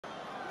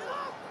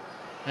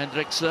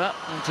Hendrickson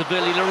into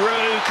Billy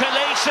LaRue.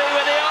 Khaleesi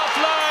with the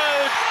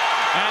offload.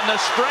 And the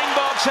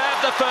Springboks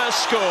have the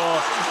first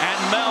score. And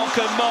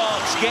Malcolm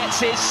Marx gets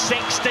his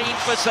 16th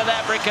for South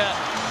Africa.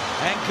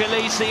 And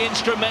Khaleesi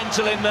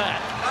instrumental in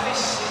that.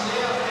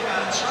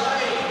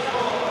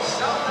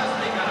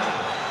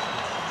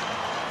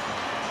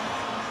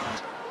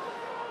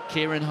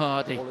 Kieran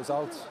Hardy. Ball is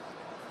out.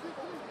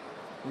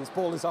 His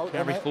ball is out.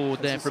 Carry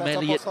forward there from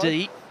Elliot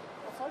D.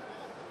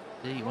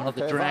 D, one of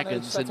the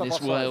dragons in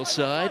this Wales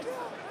side.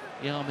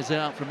 The arm is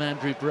out from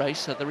Andrew Brace,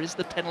 so there is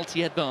the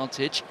penalty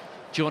advantage.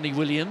 Johnny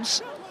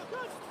Williams.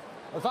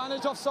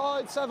 Advantage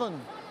offside, 7.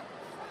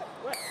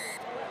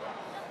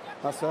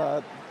 That's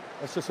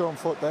just on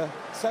foot there.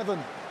 7.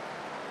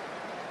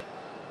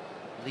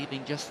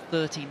 Leaving just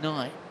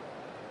 39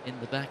 in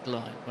the back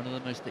line. One of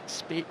the most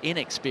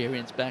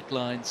inexperienced back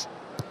lines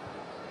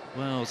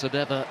Wales have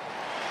ever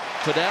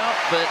put out,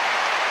 but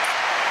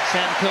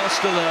Sam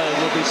Costello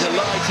will be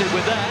delighted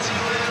with that.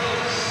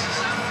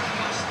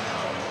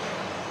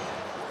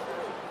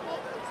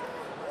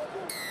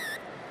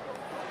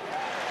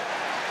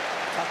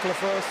 Tackler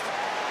first.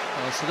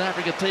 Well, South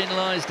Africa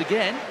penalised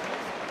again.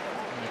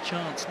 And a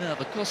chance now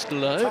for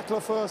Costello. Tackler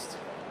first.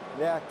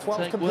 Yeah,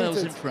 12 take Wales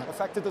in completed. front.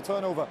 Affected the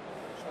turnover.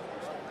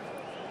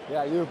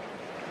 Yeah, you.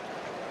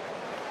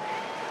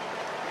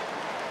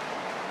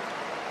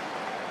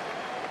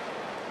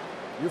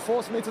 You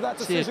forced me to that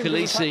decision.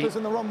 Khaleesi,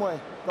 in the runway.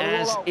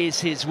 as is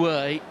his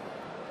way.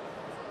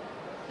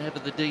 Never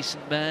the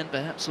decent man,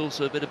 perhaps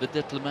also a bit of a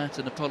diplomat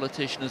and a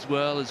politician as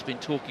well, has been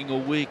talking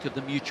all week of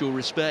the mutual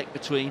respect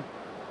between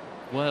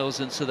Wales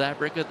and South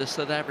Africa. The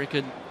South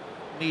African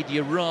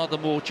media rather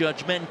more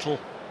judgmental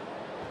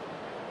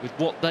with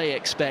what they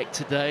expect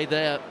today.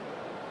 They're,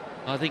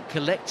 I think,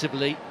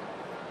 collectively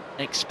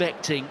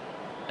expecting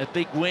a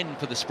big win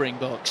for the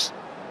Springboks.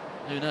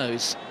 Who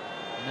knows?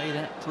 May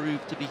that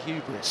prove to be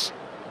hubris.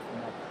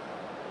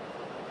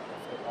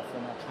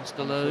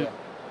 Costello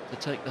to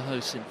take the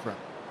hosts in front.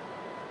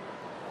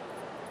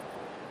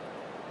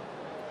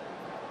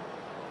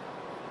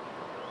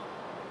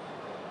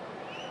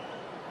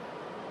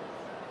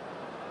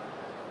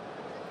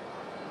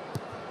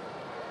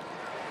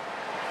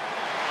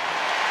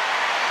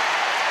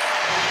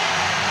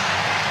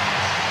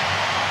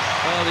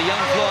 Well, the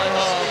young fly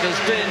half has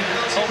been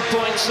on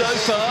point so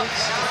far.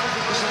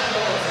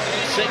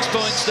 6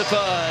 points to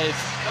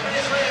 5.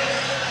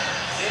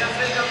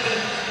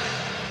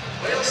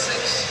 Wales 6,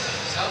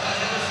 South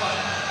Africa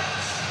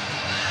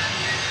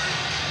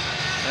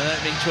 5. An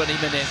opening 20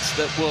 minutes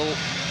that will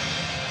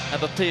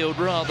have appealed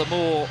rather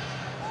more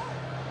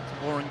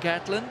to Warren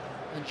Gatland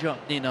and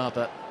Jacques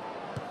Nienaber,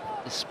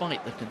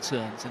 despite the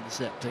concerns in the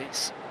set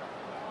piece.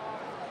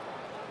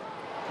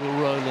 Will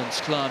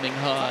Rowlands climbing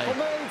high.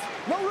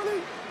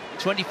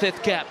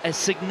 25th cap, a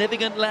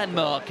significant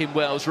landmark in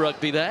Wales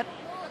rugby that.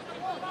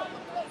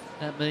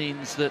 That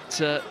means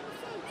that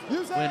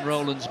when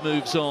Rowlands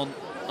moves on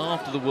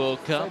after the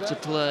World Cup to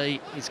play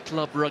his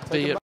club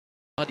rugby at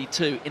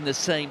 22 in the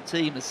same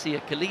team as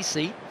Siya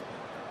Khaleesi,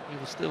 he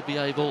will still be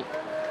able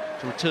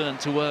to return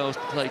to Wales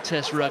to play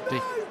Test rugby.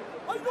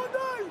 And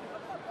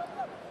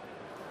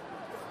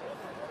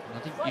I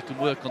think you can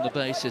work on the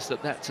basis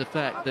that that's a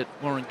fact that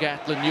Warren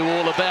Gatland knew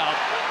all about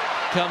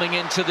coming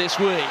into this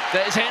week.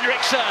 There's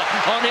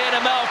Hendrickson on here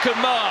to Malcolm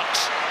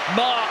Marx.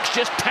 Marx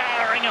just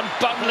powering and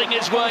bundling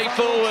his way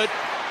forward.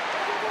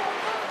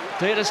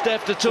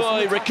 Pieter-Steph du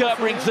Toit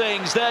recovering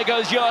things. There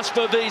goes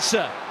Jasper Wiese.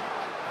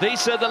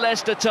 Wiese, the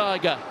Leicester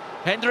Tiger.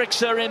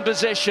 Hendrickson in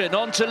position,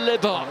 on to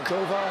Libbok.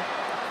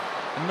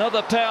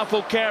 Another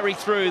powerful carry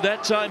through,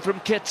 that time from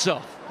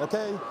Kitsoff.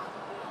 Okay.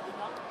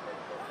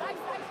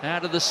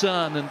 Out of the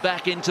sun and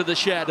back into the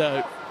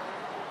shadow.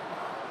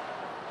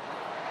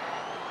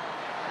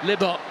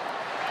 Libbok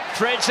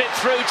threads it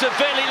through to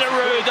Billy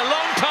LaRue. The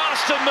long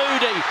pass to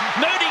Moody.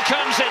 Moody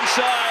comes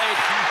inside.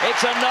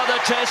 It's another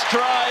test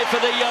try for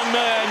the young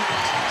man.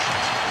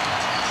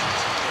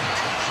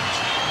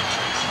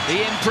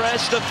 He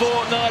impressed a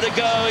fortnight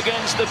ago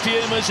against the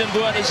Pumas in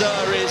Buenos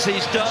Aires.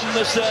 He's done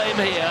the same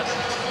here.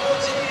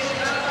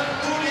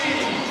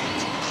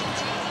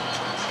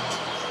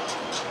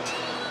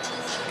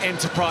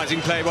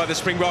 Enterprising play by the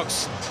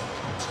Springboks.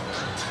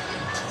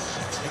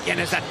 Again,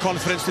 has that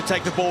confidence to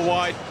take the ball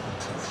wide.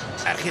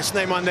 Ergis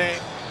Snyman there,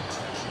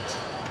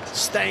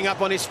 staying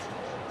up on his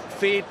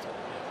feet,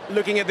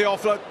 looking at the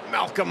offload.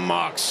 Malcolm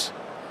Marx.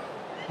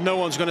 No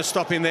one's going to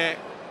stop him there.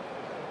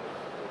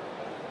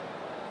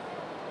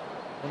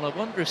 Well, I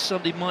wonder if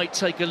somebody might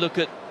take a look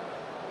at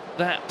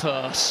that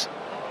pass.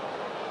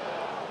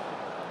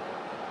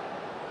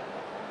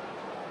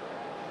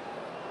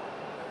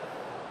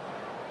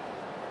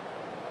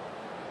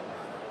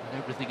 And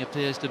everything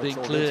appears to have been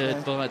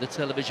cleared by the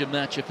television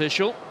match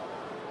official.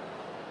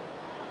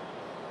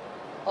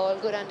 All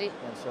good, Andy.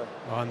 Yes, sir.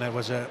 Oh, and that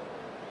was a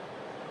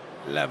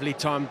lovely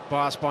time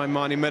pass by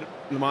Mani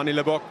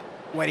Libbok,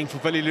 waiting for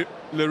Billy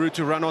LaRue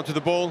to run onto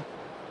the ball.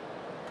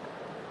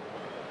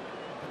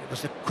 It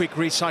was the quick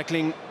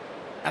recycling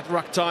at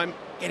ruck time,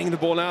 getting the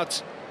ball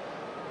out.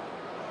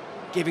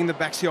 giving the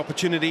backs the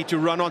opportunity to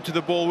run onto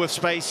the ball with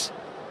space.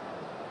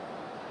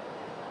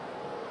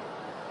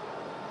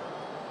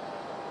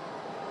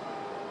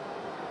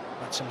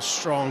 But some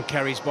strong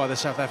carries by the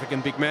South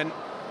African big men.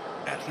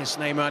 Ergens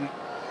Snyman,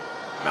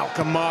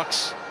 Malcolm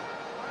Marx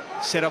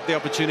set up the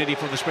opportunity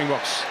for the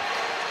Springboks.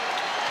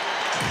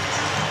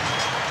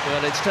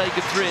 Well, it's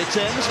taken 3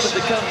 attempts, but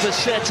the compass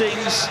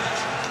settings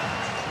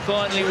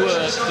finally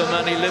worked for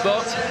Manny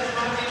Libok.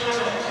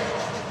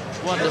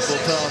 Wonderful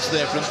pass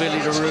there from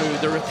Billy Leroux.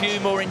 There are a few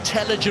more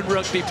intelligent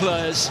rugby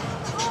players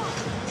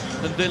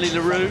than Billy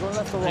Leroux,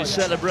 who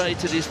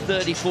celebrated his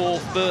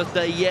 34th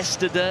birthday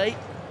yesterday.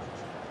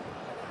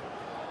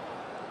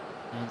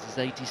 Earns his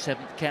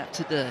 87th cap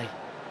today.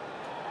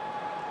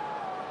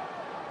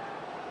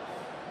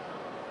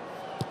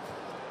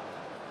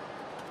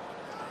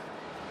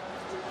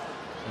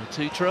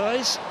 So 2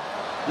 tries,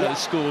 those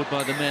scored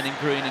by the men in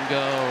green and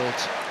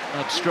gold.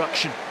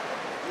 Obstruction.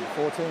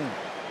 14.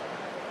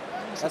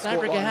 South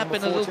Africa have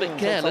been a little bit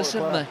careless,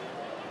 haven't they?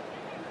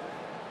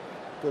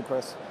 Good,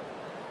 Chris.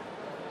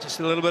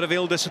 Just a little bit of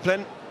ill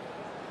discipline.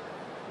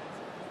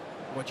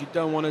 What you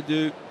don't want to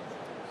do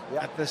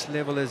at this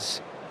level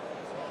is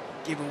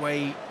give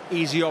away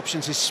easy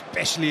options,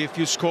 especially if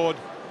you scored.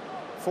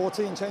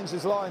 14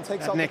 changes line,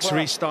 takes out That next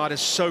restart is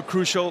so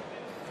crucial.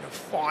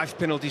 5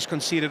 penalties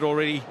conceded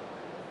already.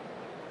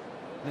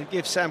 And it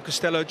gives Sam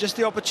Costello just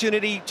the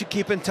opportunity to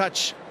keep in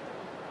touch.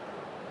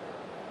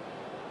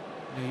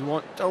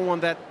 You don't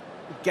want that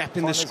gap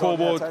in the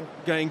scoreboard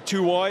going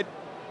too wide.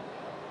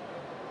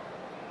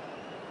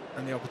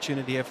 And the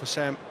opportunity here for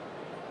Sam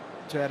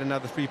to add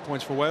another 3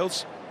 points for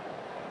Wales.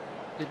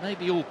 It may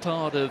be all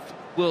part of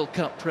World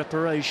Cup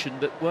preparation,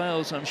 but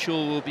Wales, I'm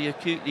sure, will be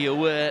acutely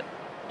aware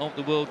of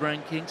the world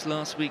rankings.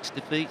 Last week's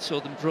defeat saw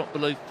them drop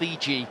below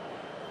Fiji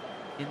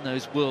in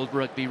those World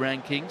Rugby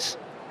rankings.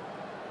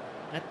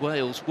 Had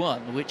Wales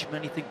won, which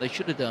many think they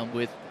should have done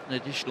with an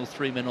additional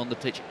 3 men on the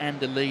pitch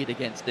and a lead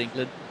against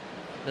England,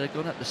 they've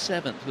gone up to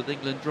 7th, with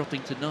England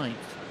dropping to 9th,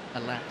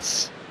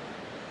 alas.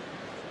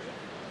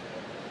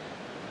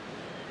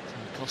 So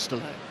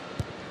Costello,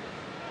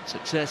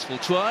 successful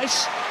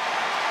twice,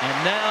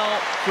 and now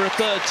for a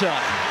 3rd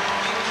time.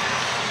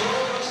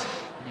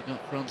 And you've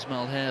got Frans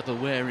Malherbe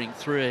wearing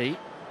 3, and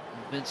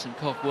Vincent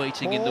Koch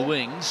waiting in the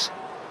wings.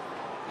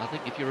 I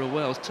think if you're a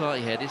Wales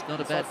tie-head, it's not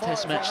a bad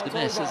test match to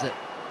miss, is it?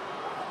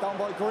 Down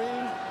by Green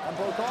and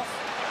broke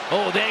off.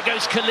 Oh, there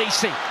goes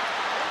Khaleesi.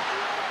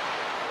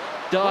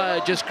 Dyer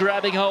just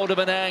grabbing hold of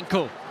an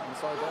ankle.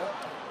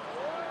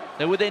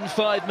 They're within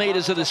 5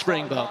 metres of the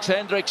Springboks.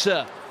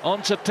 Hendrikse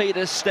onto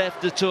Peter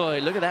Steph du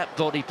Toit. Look at that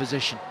body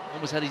position.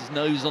 Almost had his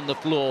nose on the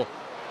floor.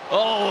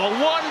 Oh,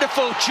 a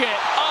wonderful chip.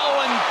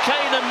 Oh, and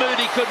Kane and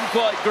Moody couldn't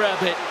quite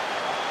grab it.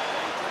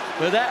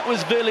 But that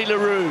was Billy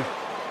Leroux.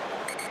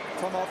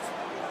 Come off.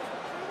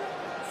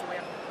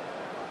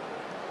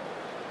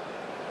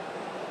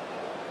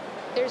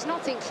 There's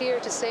nothing clear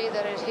to say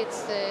that it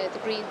hits the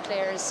green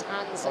player's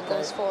hands and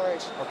goes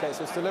forward. Okay,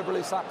 so it's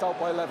deliberately sacked out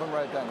by 11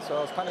 red then.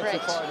 So it's penalty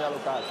for a yellow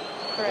card.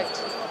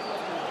 Correct.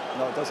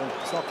 No, it doesn't.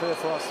 It's not clear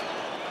for us.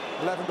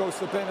 11 goes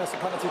to the bin. It's a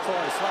penalty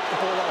try. Slap the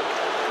ball out.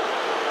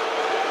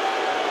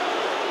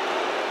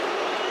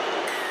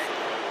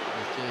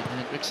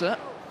 Hendrikse.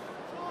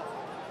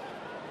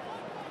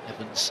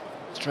 Evans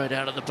straight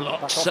out of the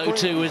block. So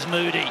too is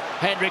Moody.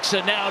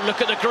 Hendrikse now,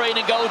 look at the green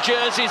and gold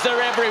jerseys.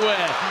 They're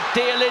everywhere.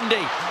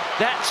 Dialindi.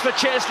 That's for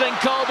Cheslin.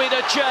 Colby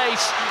to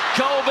chase.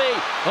 Colby.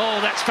 Oh,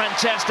 that's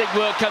fantastic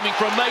work coming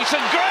from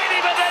Mason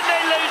Grady, but then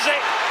they lose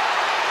it.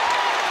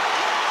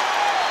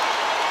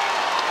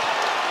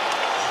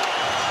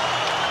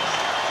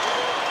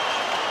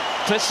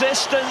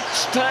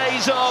 Persistence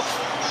pays off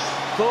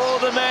for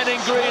the men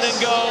in green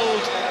and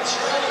gold.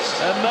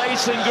 And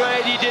Mason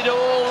Grady did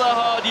all the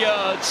hard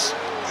yards.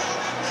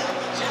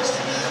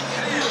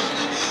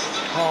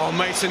 Oh,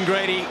 Mason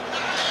Grady.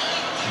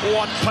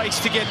 What pace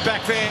to get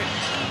back there.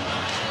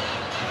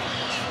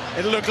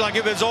 It looked like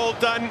it was all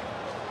done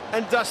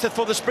and dusted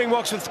for the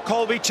Springboks, with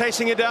Colby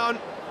chasing it down.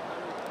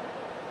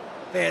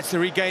 There's the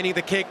regaining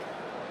the kick.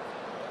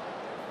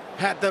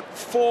 Had the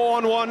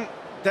 4-on-1.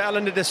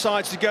 Dallender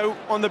decides to go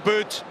on the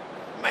boot.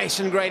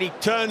 Mason Grady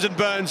turns and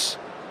burns.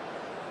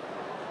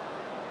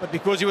 But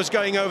because he was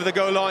going over the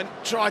goal line,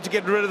 tried to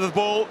get rid of the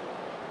ball.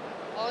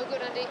 All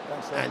good, Andy.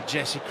 And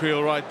Jesse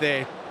Creel right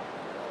there.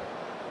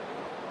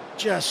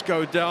 Just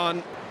go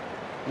down.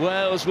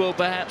 Wales will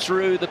perhaps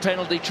rue the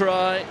penalty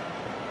try.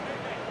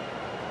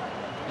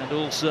 And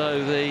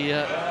also the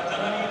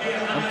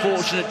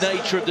unfortunate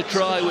nature of the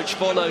try which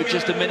followed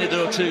just a minute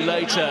or 2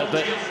 later.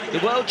 But the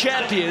world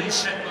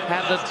champions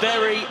have a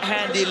very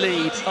handy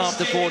lead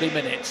after 40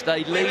 minutes.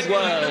 They lead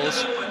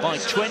Wales by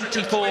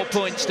 24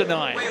 points to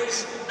 9.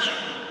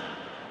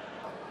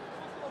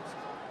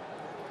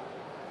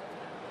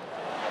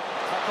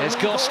 There's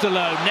Costello.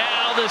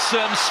 Now there's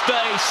some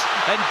space,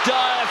 and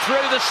Dyer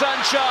through the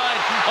sunshine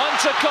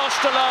onto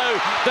Costello,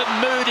 but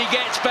Moody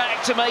gets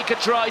back to make a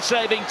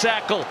try-saving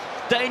tackle.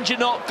 Danger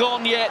not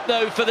gone yet,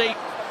 though, for the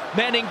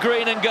Men in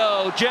green and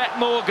gold, Jack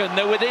Morgan,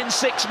 they're within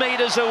 6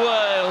 metres of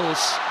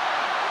Wales.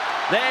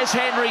 There's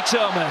Henry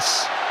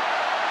Thomas.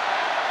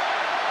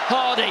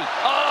 Hardy,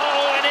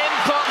 oh, and in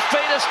pops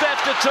Peter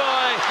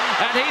Steph-Toy,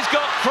 and he's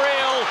got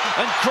Creel,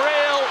 and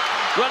Creel,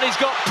 well, he's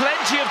got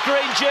plenty of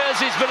green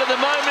jerseys, but at the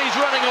moment he's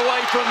running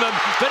away from them,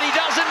 but he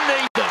doesn't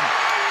need them.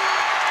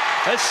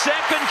 A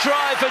second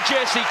try for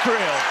Jesse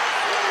Creel.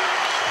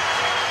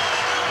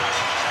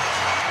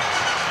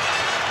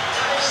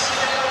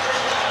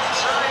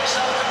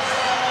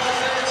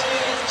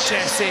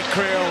 Jesse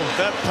Creel,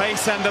 the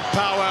pace and the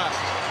power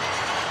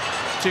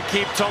to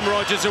keep Tom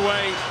Rogers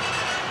away.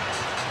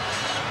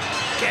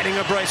 Getting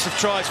a brace of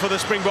tries for the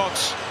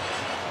Springboks.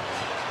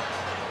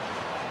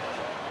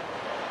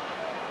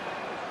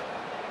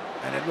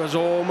 And it was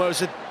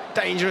almost a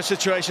dangerous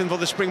situation for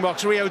the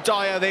Springboks. Rio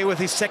Dyer there with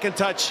his second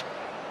touch.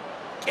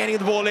 Getting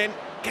the ball in.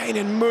 Kane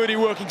and Moody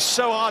working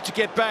so hard to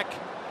get back.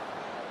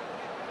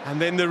 And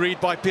then the read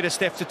by Peter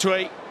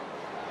Steph-Toy.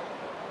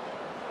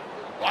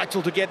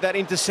 Vital to get that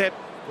intercept.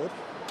 Good.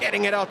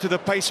 Getting it out to the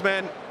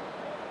paceman.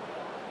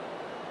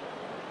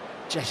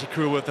 Jesse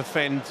Creel with the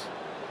fend.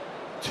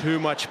 Too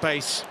much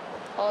pace.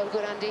 All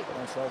good, Andy.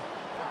 Nice try.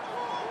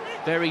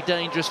 Very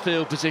dangerous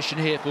field position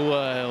here for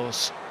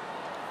Wales.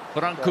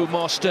 Branko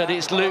Mostert,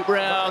 it's loop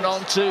round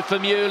onto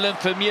Vermeulen.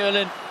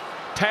 Vermeulen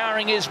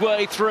powering his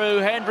way through.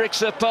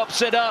 Hendrickson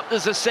pops it up.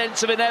 There's a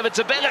sense of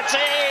inevitability.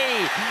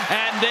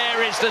 And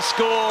there is the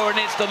score, and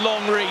it's the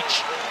long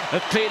reach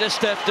of Peter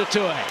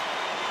Steph-Toy.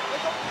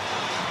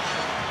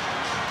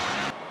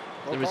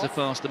 There is a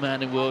faster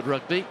man in world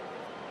rugby.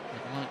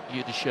 I'd like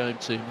you to show him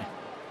to me.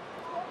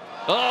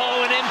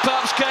 Oh, and in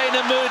pops Kane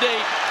and Moody.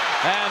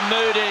 And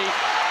Moody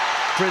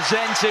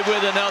presented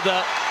with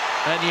another.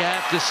 And you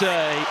have to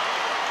say,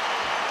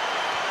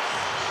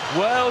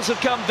 Wales have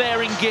come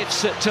bearing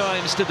gifts at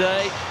times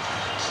today.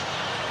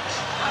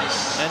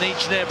 And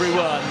each and every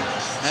one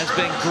has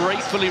been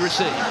gratefully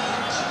received.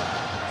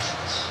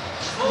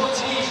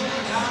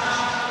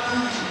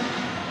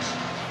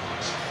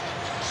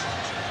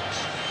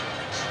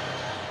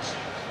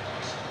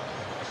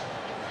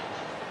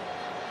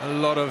 A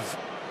lot of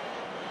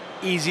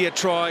easier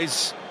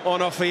tries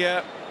on offer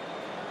here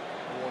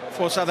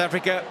for South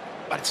Africa,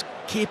 but it's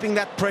keeping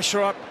that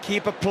pressure up,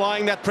 keep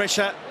applying that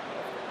pressure.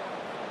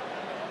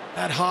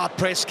 That hard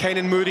press, Kane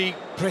and Moody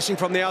pressing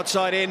from the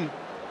outside in.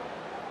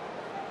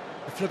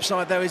 The flip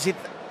side, though, is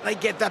they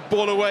get that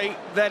ball away.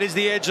 That is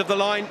the edge of the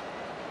line.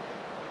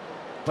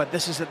 But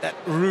this is that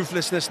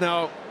ruthlessness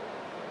now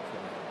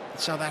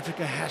South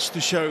Africa has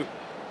to show.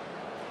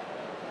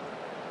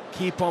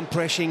 Keep on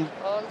pressing,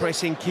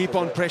 keep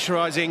on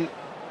pressurizing.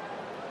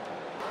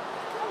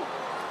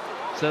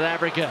 South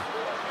Africa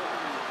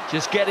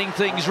just getting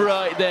things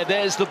right there.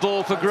 There's the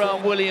ball for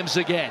Grant Williams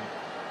again.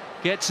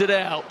 Gets it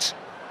out.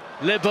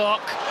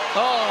 Libok.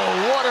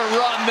 Oh, what a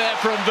run there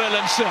from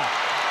Willemse.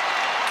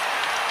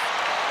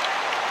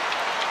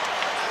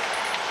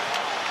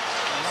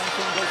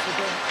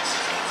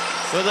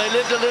 Well, they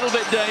lived a little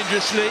bit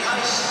dangerously.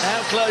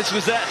 How close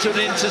was that to an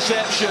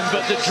interception?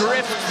 But the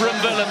drift from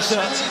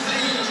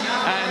Willemse.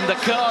 And the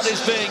card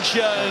is being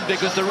shown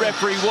because the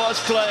referee was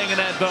playing an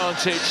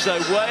advantage. So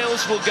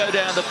Wales will go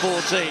down to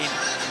 14.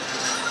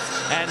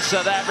 And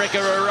South Africa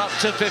are up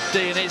to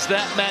 15. It's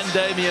that man,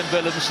 Damian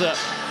Willemse.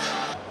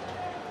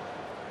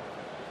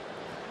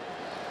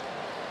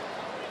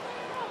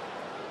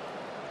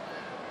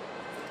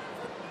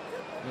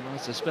 Well, I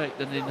suspect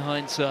that in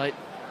hindsight,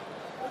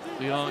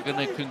 we are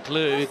going to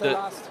conclude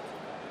that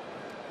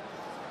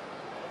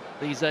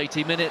these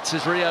 80 minutes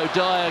as Rio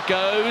Dyer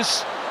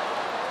goes.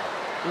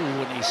 Oh,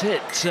 and he's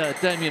hit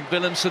Damian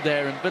Willemse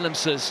there, and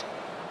Willemse's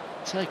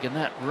taken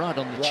that right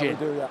on the chin.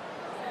 We do, yeah.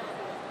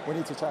 We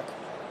need to check.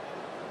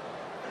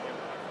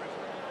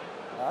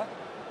 Huh?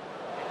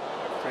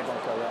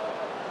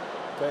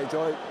 Okay,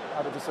 Joy,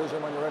 have a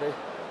decision when you're ready.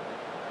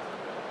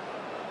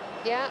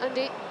 Yeah,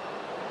 Andy.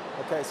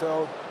 Okay,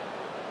 so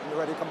when you're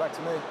ready, come back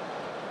to me.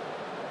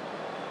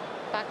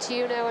 Back to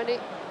you now, Andy.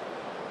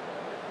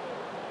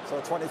 So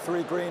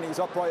 23 green, he's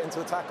upright into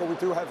the tackle. We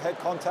do have head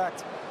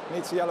contact.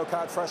 Meets the yellow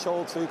card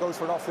threshold, so he goes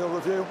for an off-field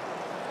review.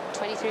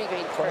 23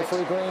 green.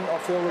 23 green,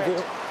 off-field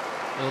review.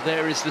 Well,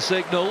 there is the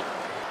signal.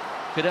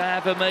 Could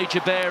have a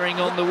major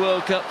bearing on the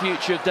World Cup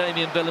future of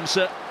Damian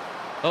Willemse.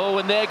 Oh,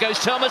 and there goes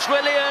Thomas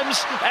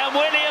Williams, and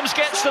Williams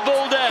gets the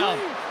ball down.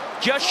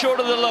 Just short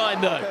of the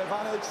line, though.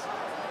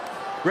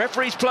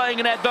 Referee's playing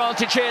an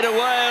advantage here to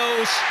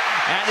Wales,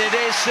 and it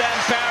is Sam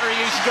Parry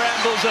who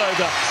scrambles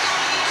over.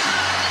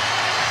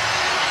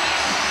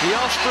 The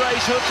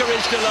Ospreys hooker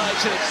is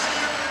delighted.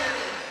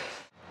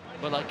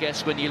 Well, I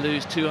guess when you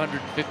lose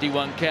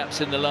 251 caps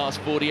in the last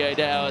 48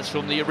 hours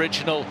from the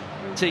original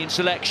team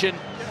selection,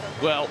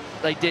 well,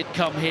 they did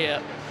come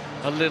here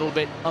a little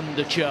bit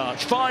undercharged.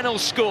 Final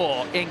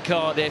score in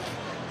Cardiff,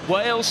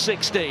 Wales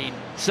 16,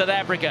 South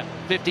Africa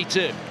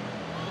 52.